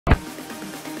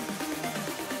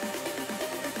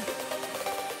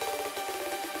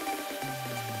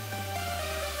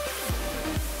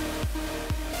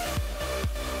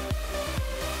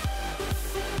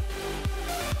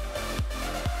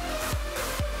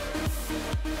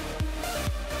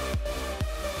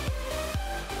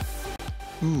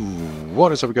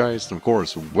What is up, guys? And of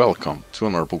course, welcome to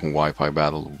another Pokemon Wi-Fi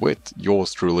battle with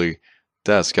yours truly,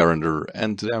 Calendar.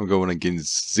 And today I'm going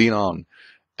against Xenon.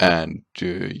 And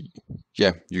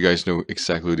yeah, you guys know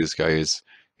exactly who this guy is.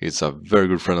 He's a very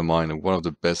good friend of mine and one of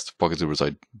the best pocket supers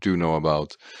I do know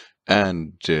about.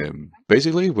 And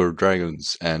basically, we're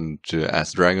dragons, and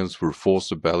as dragons, we're forced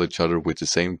to battle each other with the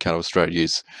same kind of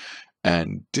strategies.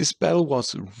 And this battle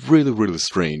was really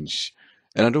strange.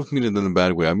 And I don't mean it in a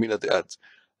bad way. I mean that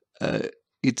uh,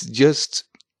 it's just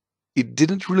it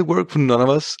didn't really work for none of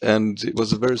us, and it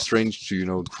was very strange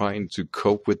to trying to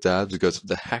cope with that because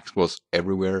the hacks was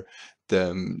everywhere.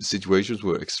 The situations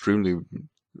were extremely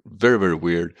very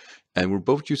weird, and we're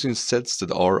both using sets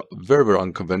that are very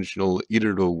unconventional,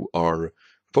 either though our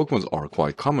Pokemons are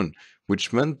quite common,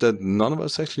 which meant that none of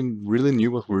us actually really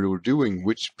knew what we were doing,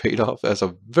 which paid off as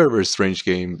a very strange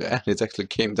game, and it actually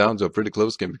came down to a pretty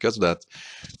close game because of that.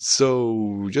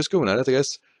 So just going at it, I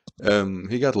guess.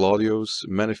 He got Latios,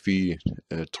 Manaphy,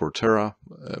 Torterra,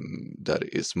 that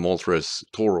is Moltres,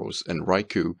 Tauros, and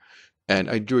Raikou. And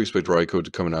I do expect Raikou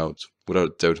to come out without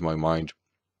a doubt in my mind.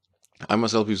 I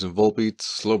myself using Volbeat,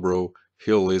 Slowbro,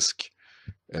 Hillisk,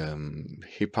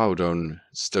 Hippowdon,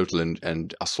 Stoutland,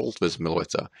 and Assault with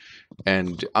Meloetta.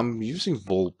 And I'm using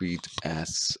Volbeat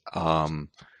as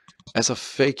a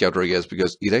fake out, I guess,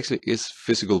 because it actually is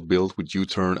physical build with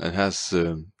U-turn and has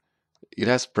it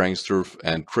has Prankster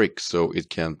and Trick, so it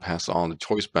can pass on the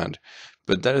Choice Band.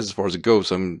 But that is as far as it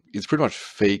goes. It pretty much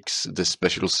fakes the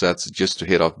special sets just to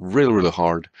hit up really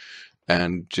hard.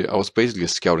 And I was basically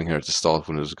scouting here at the start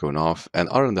when it was going off. And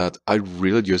other than that, I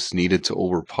really just needed to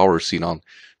overpower Xenon.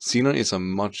 Xenon is a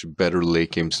much better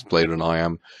late game player than I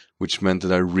am, which meant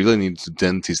that I really needed to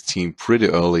dent his team pretty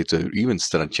early to even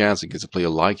stand a chance against a player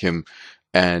like him.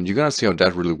 And you're gonna see how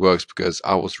that really works because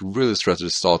I was really stressed at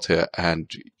the start here,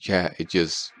 and yeah,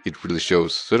 it really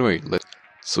shows. So anyway,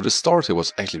 so the start here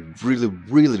was actually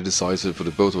really decisive for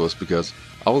the both of us because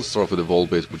I will start with the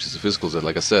Volbeat, which is a physical set,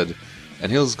 like I said,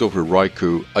 and he'll just go for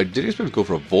Raikou. I did expect to go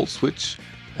for a Volt Switch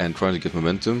and trying to get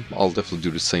momentum. I'll definitely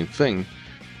do the same thing,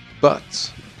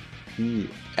 but he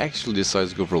actually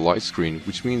decides to go for a Light Screen,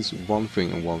 which means one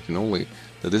thing and one thing only,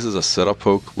 that this is a setup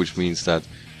poke, which means that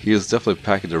he is definitely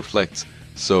packing the Reflect.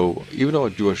 So even though I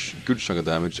do a good chunk of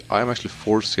damage, I am actually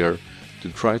forced here to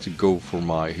try to go for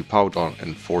my Hippowdon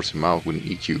and force him out with an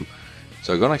EQ.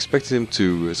 So I'm gonna expect him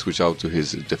to switch out to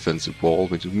his defensive wall,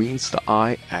 which means that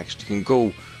I actually can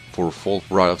go for Fault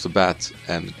right off the bat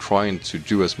and trying to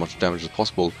do as much damage as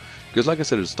possible. Because like I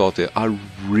said at the start there, I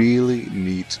really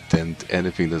need to dent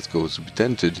anything that goes to be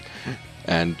dented.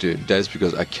 And that is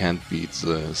because I can't beat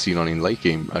Xenon in late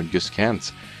game, I just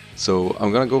can't. So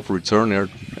I'm gonna go for Return there,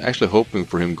 actually hoping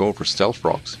for him going for Stealth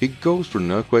Rocks. He goes for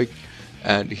an Earthquake,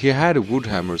 and he had a Wood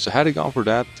Hammer, so had he gone for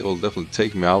that, it will definitely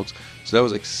take me out. So that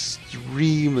was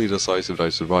extremely decisive that I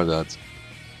survived that.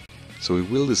 So he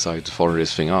will decide to follow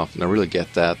this thing off, and I really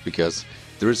get that, because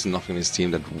there is nothing in his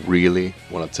team that really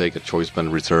want to take a Choice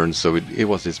Band return, so it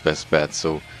was his best bet,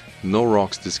 so no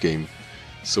rocks this game.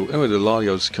 So anyway, the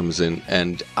Latios comes in,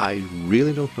 and I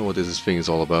really don't know what this thing is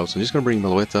all about, so I'm just gonna bring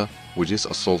Meloetta, which is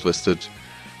Assault Vested,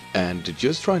 and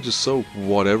just trying to soak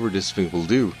whatever this thing will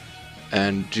do.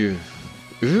 And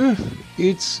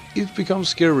it becomes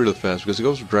scary really fast, because it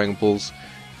goes for Dragon Pulse.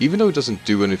 Even though it doesn't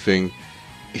do anything,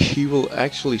 he will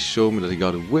actually show me that he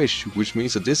got a Wish, which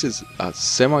means that this is a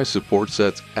semi-support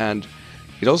set, and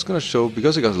it also gonna show,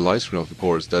 because he got a Light Screen of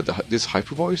course, that this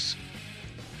Hyper Voice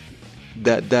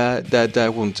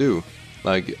that won't do.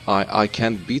 Like, I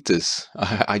can't beat this.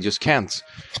 I just can't.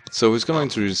 So he's gonna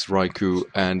introduce Raikou,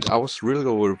 and I was really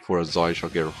going for a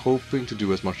Psyshock here, hoping to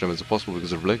do as much damage as possible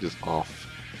because the Reflect is off.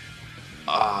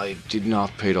 It did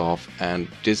not pay off, and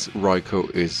this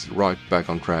Raikou is right back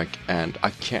on track, and I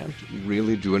can't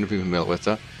really do anything with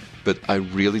Meloetta, but I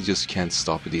really just can't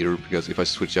stop it either, because if I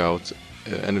switch out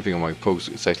anything on my pokes,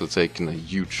 it's actually taking a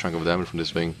huge chunk of damage from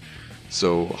this thing.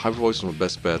 So Hyper Voice is my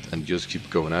best bet, and just keep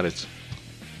going at it.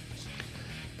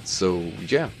 So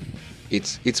yeah,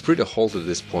 it's pretty halted at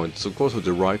this point. So of course with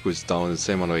the Raikou is down the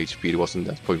same amount of HP it was in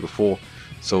that point before.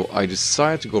 So I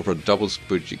decided to go for a double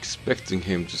switch, expecting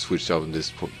him to switch out in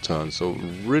this turn. So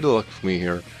really lucky for me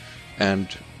here, and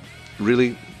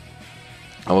really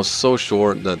I was so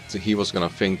sure that he was gonna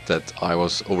think that I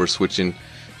was over switching.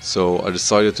 So I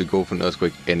decided to go for an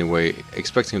Earthquake anyway,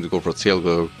 expecting him to go for a Tail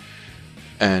Glow.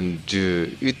 And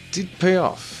it did pay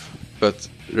off, but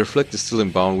Reflect is still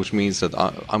inbound, which means that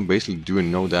I'm basically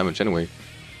doing no damage anyway.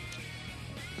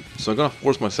 So I'm gonna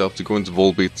force myself to go into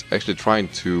Volbeat, actually trying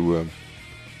to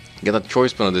get a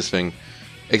Choice Band on this thing,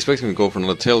 expecting him to go for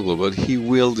another Tail Glow, but he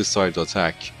will decide to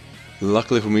attack.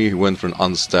 Luckily for me, he went for an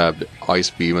unstabbed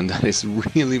Ice Beam, and that is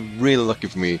really, really lucky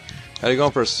for me. Had I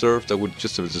gone for a Surf, that would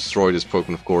just have destroyed this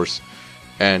Pokemon, of course.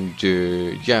 And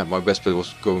yeah, my best bet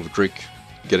was going for Trick,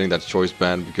 getting that Choice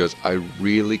Band, because I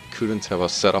really couldn't have a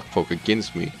setup poke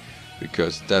against me,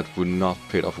 because that would not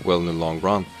pay off well in the long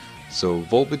run. So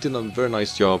Volbeat did a very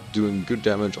nice job doing good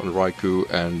damage on Raikou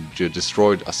and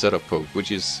destroyed a setup poke,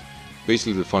 which is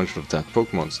basically the function of that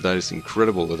Pokemon. So that is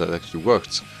incredible that that actually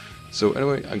worked. So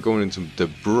anyway, I'm going into the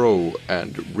Bro,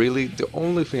 and really the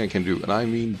only thing I can do, and I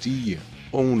mean the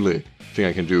only thing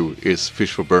I can do, is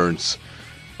fish for burns.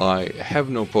 I have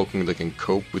no Pokemon that can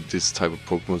cope with this type of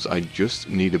Pokemon, so I just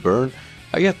need a burn.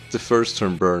 I get the first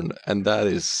turn burn, and that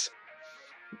is,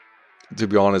 to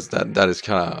be honest, that is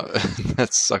kinda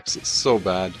that sucks so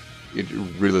bad. It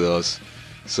really does.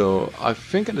 So I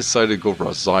think I decided to go for a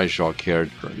Psyshock here.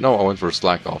 No, I went for a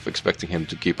Slack Off, expecting him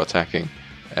to keep attacking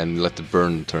and let the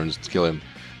burn turns to kill him.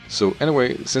 So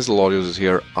anyway, since the Latios is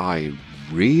here, I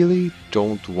really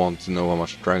don't want to know how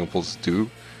much Dragon Pulse do.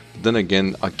 But then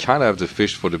again, I kinda have to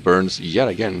fish for the burns yet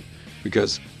again,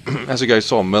 because as you guys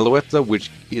saw, Meloetta, which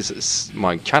is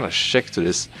my kinda check to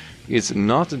this, is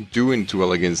not doing too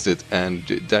well against it, and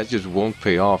that just won't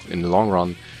pay off in the long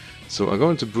run. So I'm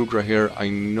going to Boogra here. I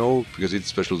know, because it's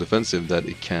special defensive, that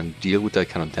it can deal with that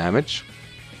kind of damage.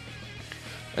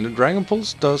 And the Dragon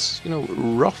Pulse does, you know,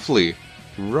 roughly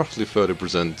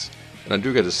 30%. And I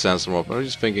do get a Sandstorm up, and I'm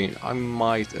just thinking I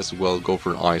might as well go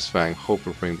for an Ice Fang,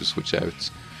 hoping for him to switch out.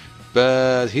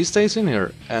 But he stays in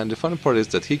here, and the funny part is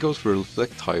that he goes for a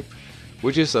Reflect type,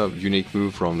 which is a unique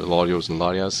move from the Latios and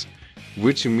Latias,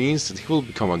 which means that he will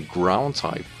become a Ground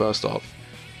type, first off.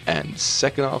 And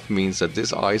second off means that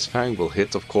this Ice Fang will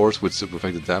hit, of course, with super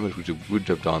effective damage, which it would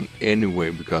have done anyway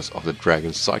because of the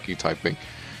Dragon Psychic typing.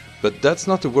 But that's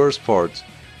not the worst part,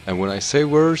 and when I say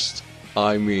worst,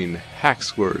 I mean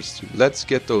hacks worst. Let's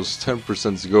get those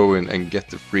 10% going and get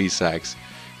the free sacks.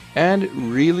 And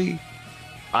really,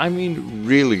 I mean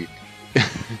really,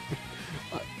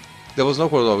 there was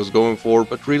not what I was going for,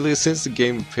 but really since the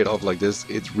game paid off like this,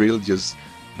 it really just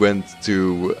went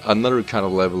to another kind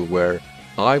of level where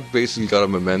I basically got a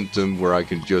momentum where I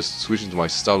can just switch into my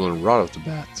Stoutland right off the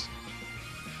bat.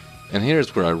 And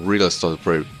here's where I really started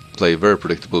to play very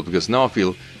predictable, because now I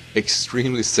feel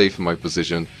extremely safe in my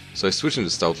position. So I switch into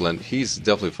Stoutland. He's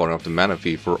definitely falling off the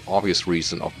Manaphy for obvious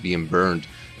reason of being burned,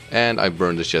 and I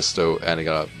burned the Chesto and I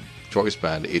got a Choice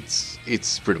Band.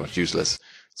 It's pretty much useless.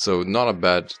 So not a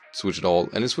bad switch at all.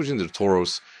 And then switching to the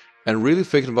Tauros, and really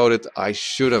thinking about it, I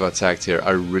should have attacked here.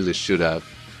 I really should have.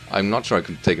 I'm not sure I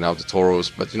could have taken out the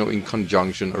Tauros, but you know, in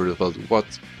conjunction, I really felt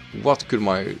what could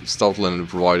my Stoutland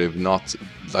provide if not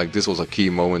like this was a key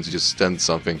moment to just stand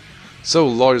something. So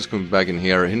Latios coming back in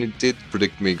here, and it did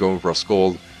predict me going for a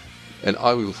Scald, and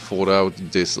I will fought out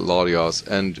this Latios,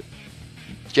 and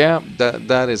yeah,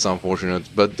 that is unfortunate,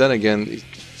 but then again, it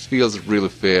feels really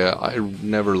fair. I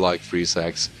never like free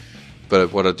sacks,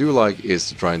 but what I do like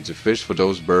is trying to fish for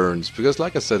those burns, because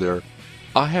like I said there,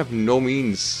 I have no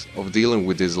means of dealing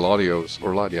with these Latios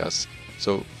or Latias.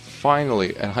 So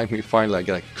finally, and I mean finally, I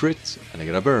get a crit and I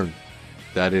get a burn.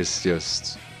 That is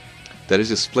just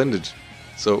splendid.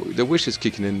 So the wish is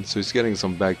kicking in, so he's getting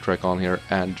some backtrack on here,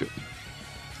 and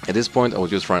at this point I was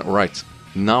just trying, alright,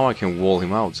 now I can wall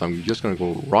him out, so I'm just gonna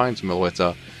go right into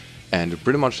Meloetta and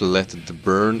pretty much let the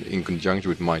burn in conjunction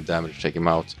with my damage take him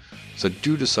out. So I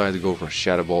do decide to go for a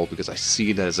Shadow Ball, because I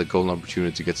see that as a golden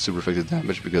opportunity to get super effective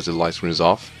damage because the light screen is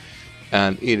off.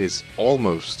 And it is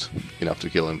almost enough to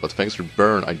kill him, but thanks to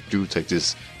burn I do take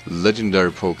this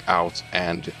legendary poke out,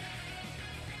 and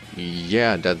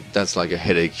yeah, that's like a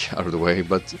headache out of the way.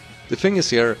 But the thing is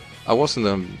here, I was in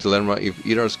the dilemma if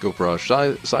either to go for a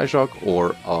Psyshock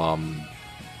or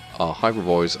a Hyper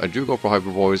Voice. I do go for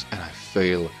Hyper Voice and I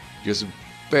fail, just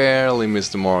barely miss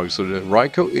the mark. So the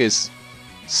Raikou is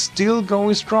still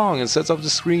going strong and sets up the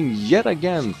screen yet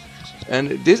again.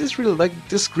 And this is really like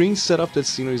the screen setup that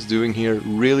Xenon is doing here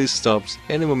really stops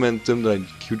any momentum that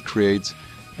I could create,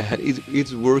 and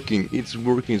it's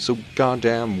working so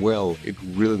goddamn well. It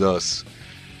really does.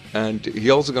 And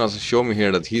he also gonna show me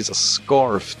here that he's a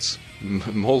Scarfed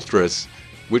Moltres,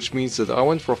 which means that I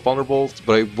went for a Thunderbolt,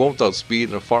 but I won't outspeed,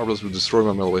 and a Fire Blast will destroy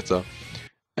my Meloetta.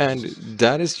 And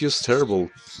that is just terrible.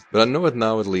 But I know it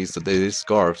now at least that it is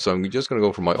Scarf, so I'm just gonna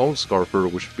go for my own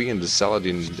Scarfer, which being the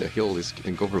Saladin, the hill is,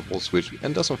 and go for a Volt Switch,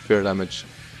 and does some fair damage.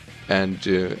 And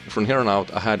from here on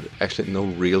out, I had actually no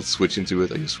real switch into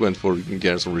it. I just went for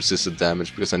getting some resisted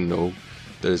damage, because I know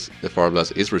the Fire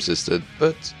Blast is resisted,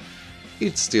 but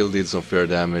it still did some fair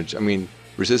damage. I mean,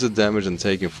 resisted damage and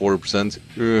taking 40%,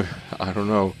 I don't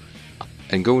know.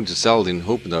 and go into Saladin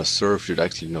hoping that a surf should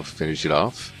actually, finish it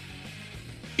off.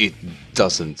 It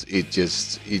doesn't.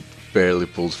 It barely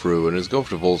pulls through, and it's go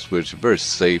for the Volt Switch. Very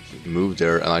safe move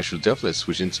there, and I should definitely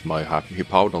switch into my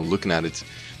Hippowdon looking at it.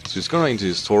 So it's going into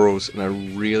his Tauros, and I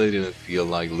really didn't feel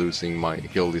like losing my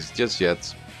Hildies just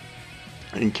yet,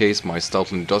 in case my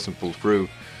Stoutland doesn't pull through.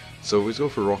 So we go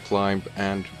for Rock Climb,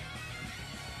 and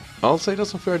I'll say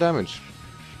that's some fair damage.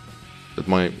 But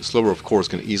my Slowbro, of course,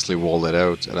 can easily wall that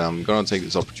out, and I'm gonna take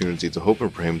this opportunity to hope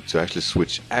for him to actually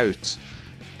switch out.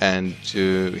 And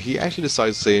he actually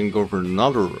decides to say and go for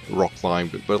another Rock Climb,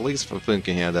 but at least I'm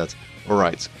thinking here that,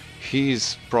 alright,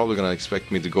 he's probably gonna expect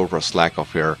me to go for a Slack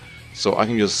Off here, so I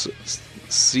can just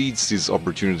seize this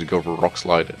opportunity to go for Rock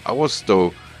Slide. I was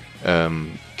though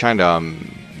kinda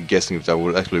guessing if that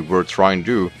would actually worth trying to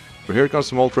do, but here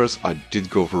comes the Moltres. I did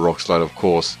go for Rock Slide, of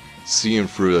course, seeing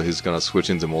through that he's gonna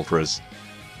switch into Moltres,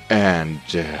 and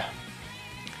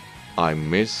I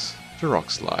miss the Rock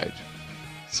Slide.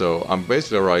 So I'm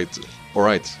basically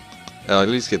alright, at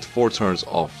least get 4 turns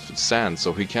off Sand,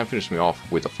 so he can finish me off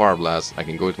with a Fire Blast. I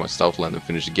can go into my Stoutland and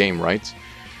finish the game, right?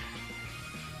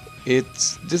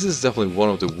 This is definitely one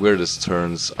of the weirdest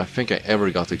turns I think I ever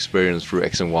got to experience through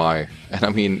X and Y, and I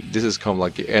mean, this has come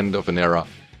like the end of an era.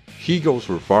 He goes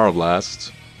for Fire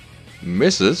Blast,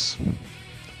 misses,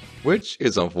 which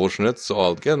is unfortunate, so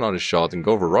I'll get another shot and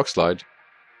go for Rock Slide,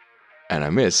 and I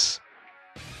miss.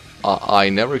 I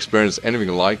never experienced anything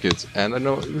like it, and I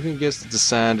know we can guess that the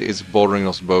sand is bothering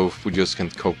us both, we just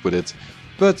can't cope with it.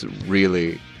 But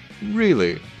really,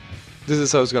 this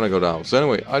is how it's gonna go down. So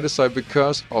anyway, I decide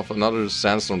because of another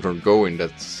sandstorm turn going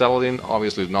that Saladin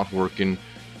obviously is not working,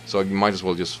 so I might as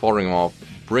well just fire him off,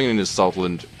 bring in the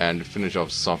Stoutland, and finish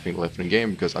off something left in the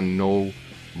game, because I know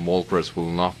Moltres will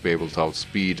not be able to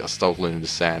outspeed a Stoutland in the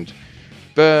sand.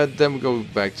 But then we go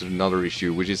back to another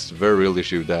issue, which is the very real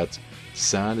issue that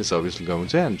Sand is obviously going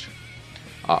to end.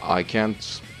 I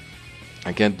can't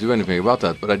do anything about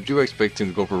that, but I do expect him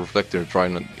to go for Reflector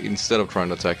and instead of trying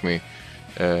to attack me.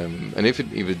 And if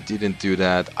it didn't do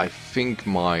that, I think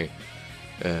my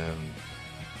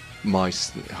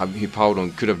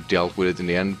Hippowdon could have dealt with it in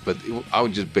the end, but I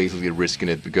was just basically risking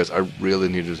it because I really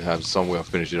needed to have some way of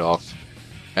finishing it off.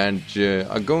 And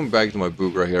I'm going back to my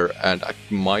Boogra here, and I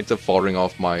might have firing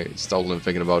off my Stoutland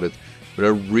thinking about it, but I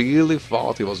really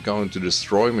thought he was going to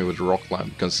destroy me with the Rock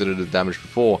Climb, consider the damage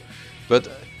before. But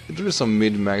there is some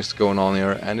mid-max going on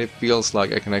here, and it feels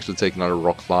like I can actually take another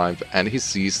Rock Climb, and he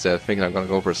sees that, thinking I'm gonna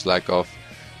go for a Slack Off.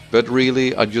 But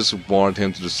really, I just wanted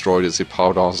him to destroy this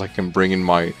Hippowdon so I can bring in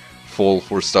my full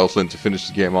for Stoutland to finish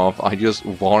the game off. I just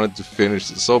wanted to finish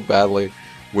so badly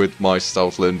with my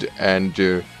Stoutland, and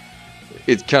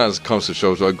it kind of comes to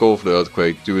show, so I go for the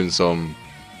Earthquake, doing some,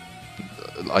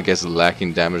 I guess,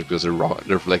 lacking damage because the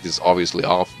Reflect is obviously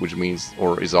off, which means,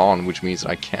 or is on, which means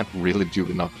I can't really do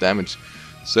enough damage.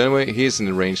 So anyway, he's in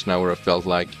the range now where I felt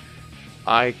like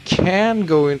I can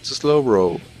go into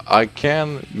Slowbro. I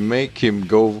can make him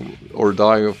go or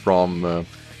die from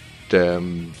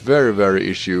the very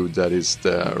issue that is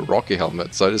the Rocky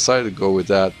Helmet. So I decided to go with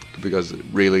that because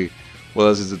really, what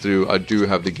else is to do? I do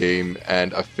have the game,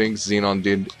 and I think Xenon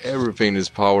did everything in his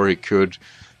power he could,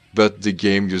 but the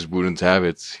game just wouldn't have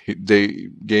it. The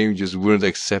game just wouldn't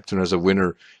accept him as a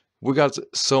winner. We got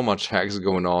so much hacks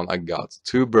going on. I got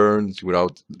 2 burns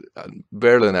without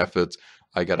barely an effort.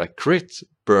 I got a crit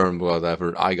burn without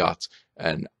effort. I got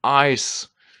an ice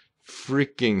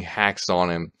freaking hacks on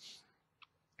him.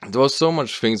 There was so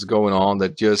much things going on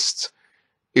that just...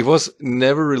 It was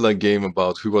never really a game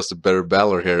about who was the better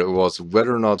battler here. It was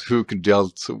whether or not who could deal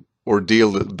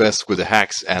the best with the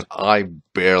hacks, and I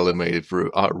barely made it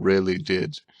through. I really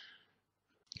did.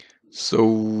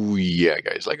 So yeah,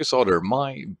 guys, like you saw there,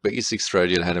 my basic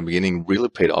strategy I had in the beginning really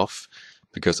paid off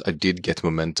because I did get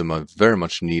momentum I very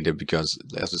much needed, because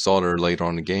as we saw there later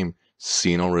on in the game,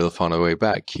 Xenon really found a way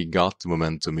back. He got the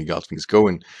momentum, he got things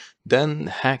going. Then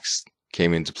hacks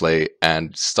came into play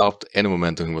and stopped any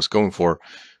momentum he was going for,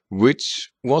 which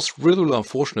was really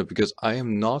unfortunate because I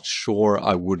am not sure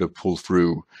I would have pulled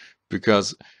through,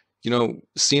 because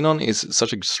Xenon is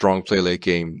such a strong play late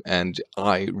game, and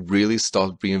I really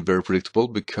started being very predictable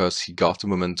because he got the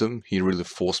momentum. He really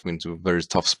forced me into a very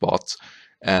tough spot,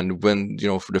 and when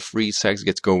for the free sacks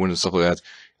gets going and stuff like that,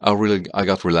 I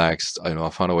got relaxed. I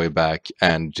found a way back,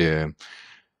 and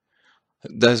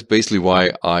that's basically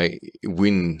why I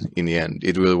win in the end.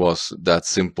 It really was that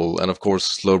simple. And of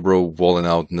course, Slowbro walling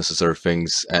out necessary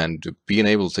things and being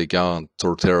able to take out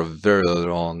Torterra very early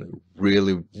on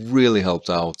really helped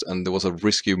out. And there was a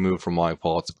risky move from my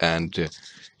part, and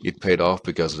it paid off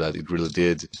because of that. It really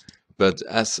did. But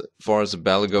as far as the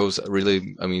battle goes,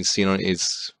 really, I mean, Xenon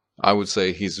is, I would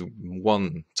say, he's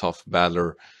one tough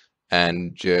battler,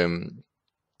 and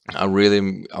I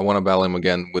want to battle him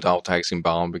again without taxing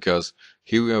bound, because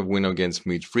he will have win against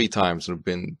me 3 times. There have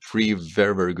been 3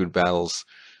 very good battles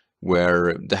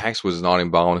where the hex was not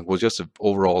inbound. It was just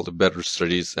overall the better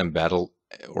strategies and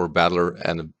battler.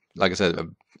 And like I said,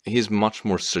 he's much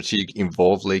more strategic,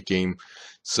 involved late game.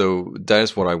 So that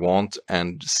is what I want.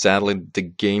 And sadly, the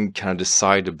game kind of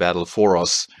decided the battle for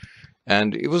us.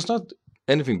 And it was not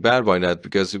anything bad by that,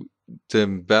 because the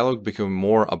battle became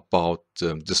more about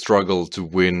the struggle to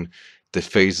win the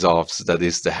face-offs. That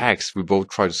is the hacks. We both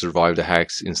tried to survive the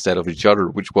hacks instead of each other,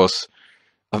 which was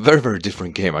a very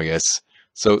different game, I guess.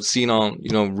 So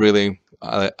Xenon, really,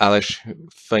 Alish,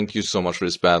 thank you so much for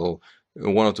this battle.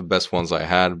 One of the best ones I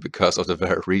had, because of the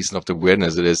very reason of the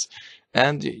weirdness it is.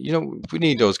 And we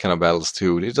need those kind of battles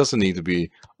too. It doesn't need to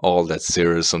be all that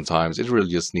serious sometimes. It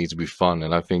really just needs to be fun.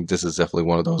 And I think this is definitely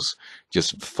one of those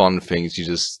just fun things you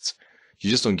just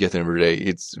don't get every day.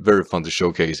 It's very fun to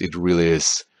showcase. It really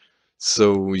is.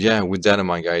 So yeah, with that in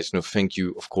mind, guys, thank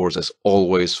you, of course, as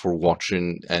always, for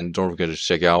watching, and don't forget to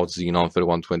check out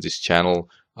Xenon3120's channel.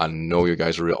 I know you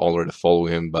guys already follow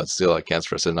him, but still, I can't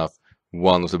stress enough.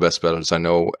 One of the best battlers I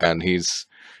know, and he's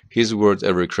worth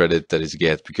every credit that he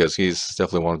gets, because he's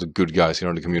definitely one of the good guys here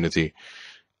in the community.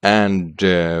 And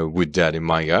with that in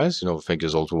mind, guys, thank you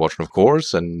all for watching, of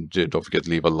course, and don't forget to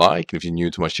leave a like. And if you're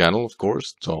new to my channel, of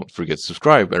course, don't forget to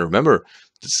subscribe. And remember,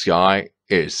 the sky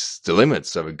is the limit.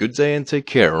 So have a good day and take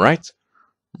care, all right?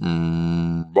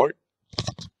 Bye.